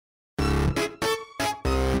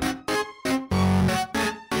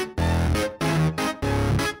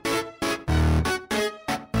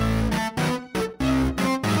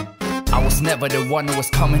was never the one who was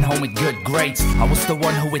coming home with good grades. I was the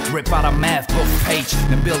one who would rip out a math book page,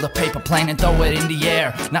 then build a paper plane and throw it in the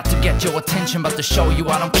air. Not to get your attention, but to show you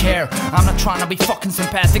I don't care. I'm not trying to be fucking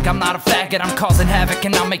sympathetic, I'm not a faggot. I'm causing havoc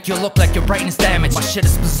and I'll make you look like your brain is damaged. My shit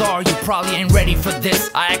is bizarre, you probably ain't ready for this.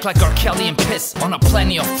 I act like R.Kelly and piss on a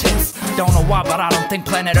plenty of tits. Don't know why, but I don't think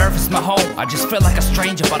planet Earth is my home. I just feel like a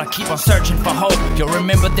stranger, but I keep on searching for hope. You'll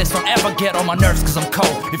remember this, don't ever get on my nerves cause I'm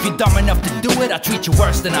cold. If you're dumb enough to do it, I treat you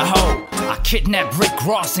worse than a hoe. I kidnapped Rick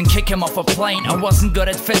Ross and kick him off a plane. I wasn't good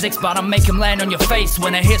at physics, but I make him land on your face.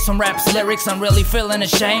 When I hear some rap's lyrics, I'm really feeling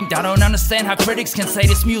ashamed. I don't understand how critics can say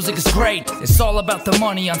this music is great. It's all about the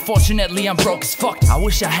money, unfortunately I'm broke as fuck. I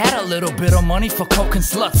wish I had a little bit of money for coke and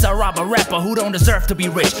sluts. I rob a rapper who don't deserve to be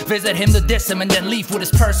rich, visit him to diss him and then leave with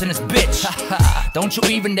his purse and his bitch. Don't you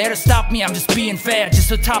even dare to stop me, I'm just being fair. Just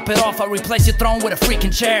to top it off, I'll replace your throne with a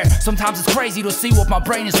freaking chair. Sometimes it's crazy to see what my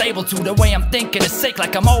brain is able to. The way I'm thinking is sick,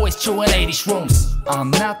 like I'm always chewing 80 shrooms.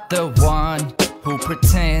 I'm not the one who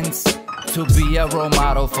pretends to be a role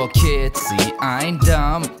model for kids. See, I ain't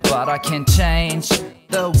dumb, but I can change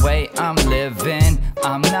the way I'm living.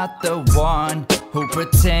 I'm not the one who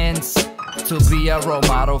pretends to be a role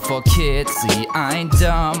model for kids. See, I ain't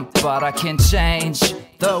dumb, but I can change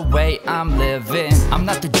the way I'm living. I'm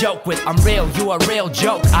not the joke with, I'm real, you a real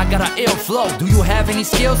joke. I got an ill flow, do you have any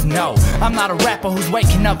skills? No, I'm not a rapper who's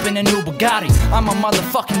waking up in a new Bugatti. I'm a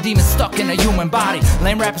motherfucking demon stuck in a human body.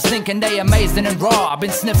 Lame rappers thinking they amazing and raw. I've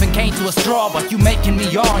been sniffing cane to a straw, but you making me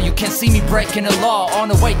yawn. You can't see me breaking the law on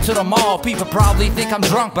the way to the mall. People probably think I'm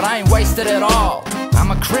drunk, but I ain't wasted at all.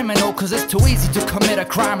 I'm a criminal cause it's too easy to commit a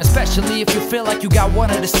crime, especially if you feel like you got one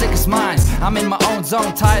of the sickest minds. I'm in my own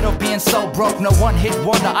zone, tired of being so broke. No one hit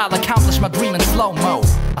wonder, I'll accomplish my dream in slow-mo.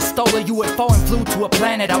 I stole a UFO and flew to a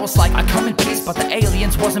planet. I was like, I come in peace, but the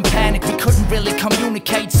aliens wasn't panicked. We couldn't really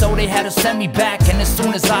communicate, so they had to send me back. And as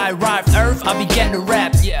soon as I arrived Earth, I began to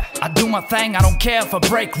rap. Yeah, I do my thing, I don't care if I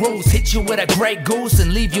break rules. Hit you with a Grey Goose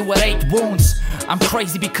and leave you with 8 wounds. I'm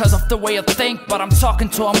crazy because of the way I think, but I'm talking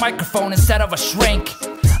to a microphone instead of a shrink.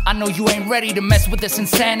 I know you ain't ready to mess with this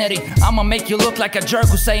insanity. I'ma make you look like a jerk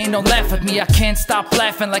who's saying don't laugh at me. I can't stop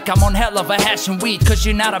laughing like I'm on hell of a hash and weed, cause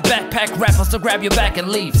you're not a backpack rapper, so grab your back and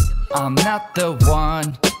leave. I'm not the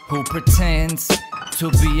one who pretends to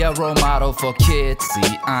be a role model for kids.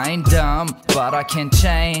 See, I ain't dumb, but I can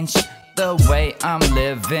change the way I'm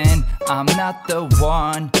living. I'm not the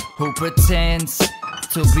one who pretends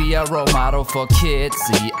to be a role model for kids.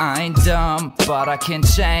 See, I ain't dumb, but I can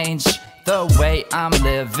change the way I'm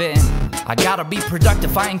living. I gotta be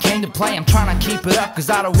productive, I ain't came to play. I'm trying to keep it up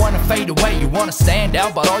cause I don't wanna fade away. You wanna stand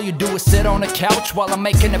out, but all you do is sit on the couch while I'm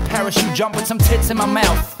making a parachute jump with some tits in my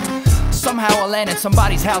mouth. Somehow I land in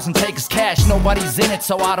somebody's house and take his cash. Nobody's in it,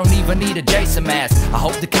 so I don't even need a Jason mask. I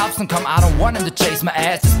hope the cops don't come, I don't want him to chase my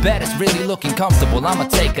ass. This bed is really looking comfortable, I'ma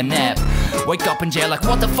take a nap. Wake up in jail like,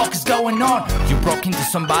 what the fuck is going on? You broke into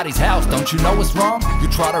somebody's house, don't you know what's wrong? You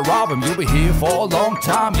try to rob him, you'll be here for a long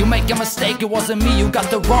time. You make a mistake, it wasn't me, you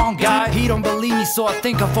got the wrong guy. He don't believe me, so I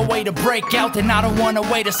think of a way to break out. And I don't wanna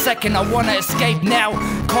wait a second, I wanna escape now.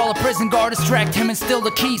 Call a prison guard, distract him and steal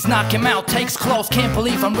the keys. Knock him out, takes close, can't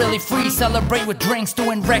believe I'm really free. Celebrate with drinks,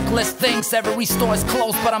 doing reckless things. Every store is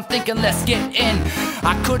closed, but I'm thinking let's get in.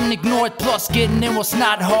 I couldn't ignore it, plus getting in was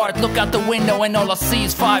not hard. Look out the window and all I see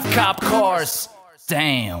is 5 cop cars.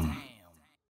 Damn.